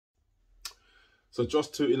So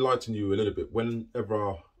just to enlighten you a little bit,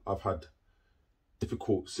 whenever I've had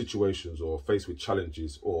difficult situations or faced with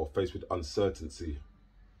challenges or faced with uncertainty,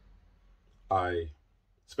 I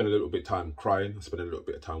spend a little bit of time crying, I spend a little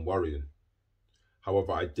bit of time worrying.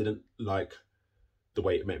 However, I didn't like the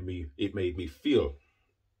way it made me feel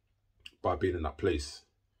by being in that place.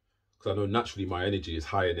 Because I know naturally my energy is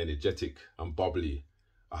high and energetic and bubbly.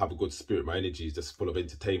 I have a good spirit. My energy is just full of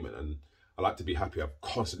entertainment and I like to be happy. I've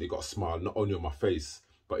constantly got a smile, not only on my face,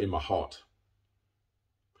 but in my heart.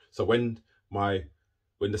 So when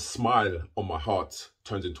the smile on my heart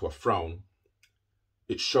turns into a frown,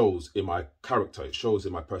 it shows in my character, it shows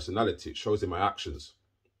in my personality, it shows in my actions.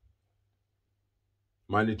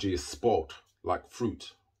 My energy is spoiled like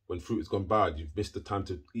fruit. When fruit has gone bad, you've missed the time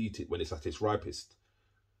to eat it when it's at its ripest.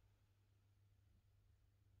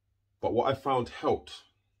 But what I found helped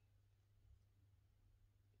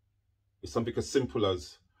is something as simple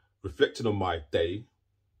as reflecting on my day,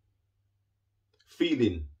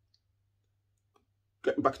 feeling,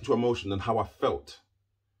 getting back into emotion and how I felt,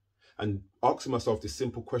 and asking myself this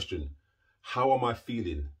simple question: how am I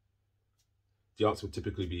feeling? The answer would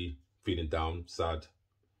typically be feeling down, sad.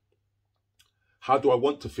 How do I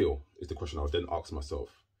want to feel is the question I would then ask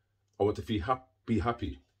myself. I want to be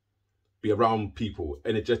happy, be around people,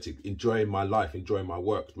 energetic, enjoying my life, enjoying my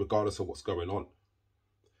work, regardless of what's going on.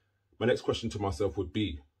 My next question to myself would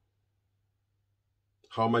be,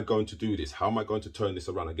 how am I going to do this? How am I going to turn this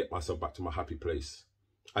around and get myself back to my happy place?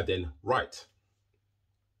 I then write.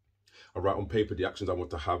 I write on paper the actions I want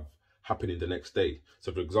to have happening the next day.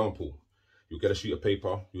 So for example, you'll get a sheet of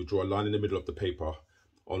paper, you'll draw a line in the middle of the paper.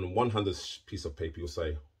 On one hand piece of paper, you'll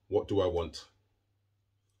say, what do I want?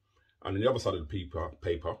 And on the other side of the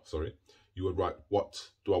paper, you would write, what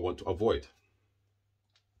do I want to avoid?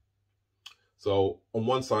 So on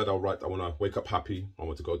one side, I'll write, I want to wake up happy. I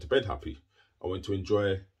want to go to bed happy. I want to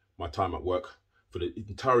enjoy my time at work for the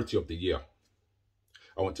entirety of the year.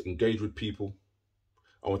 I want to engage with people.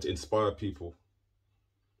 I want to inspire people.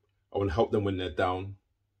 I want to help them when they're down.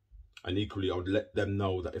 And equally, I would let them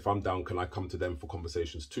know that if I'm down, can I come to them for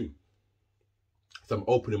conversations too? So I'm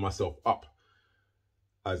opening myself up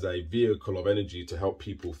as a vehicle of energy to help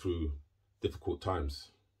people through difficult times.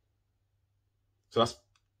 So that's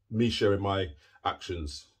me sharing my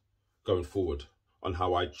actions going forward on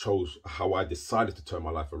how I decided to turn my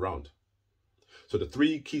life around. So the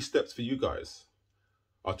 3 key steps for you guys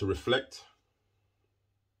are to reflect,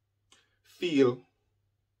 feel,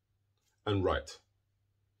 and write.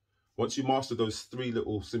 Once you master those 3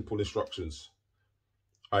 little simple instructions,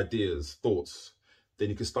 ideas, thoughts, then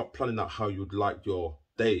you can start planning out how you'd like your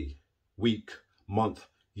day, week, month,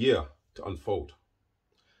 year to unfold.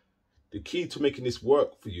 The key to making this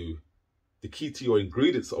work for you, the key to your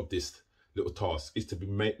ingredients of this little task is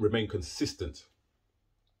to remain consistent.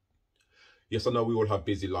 Yes, I know we all have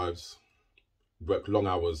busy lives, work long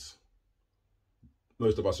hours.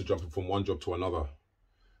 Most of us are jumping from one job to another.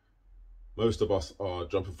 Most of us are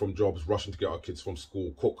jumping from jobs, rushing to get our kids from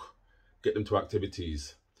school, cook, get them to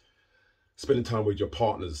activities, spending time with your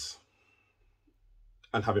partners,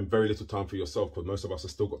 and having very little time for yourself, because most of us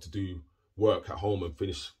have still got to do work at home and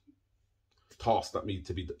finish tasks that need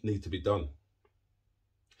to be done.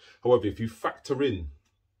 However, if you factor in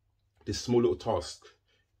this small little task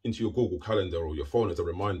into your Google Calendar or your phone as a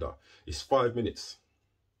reminder, it's 5 minutes,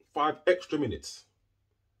 5 extra minutes.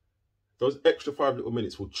 Those extra 5 little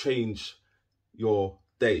minutes will change your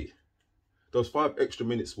day. Those 5 extra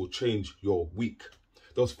minutes will change your week.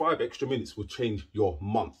 Those 5 extra minutes will change your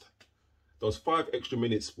month. Those 5 extra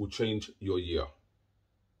minutes will change your year.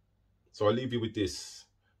 So I leave you with this: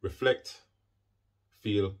 reflect,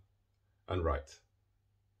 feel, and write.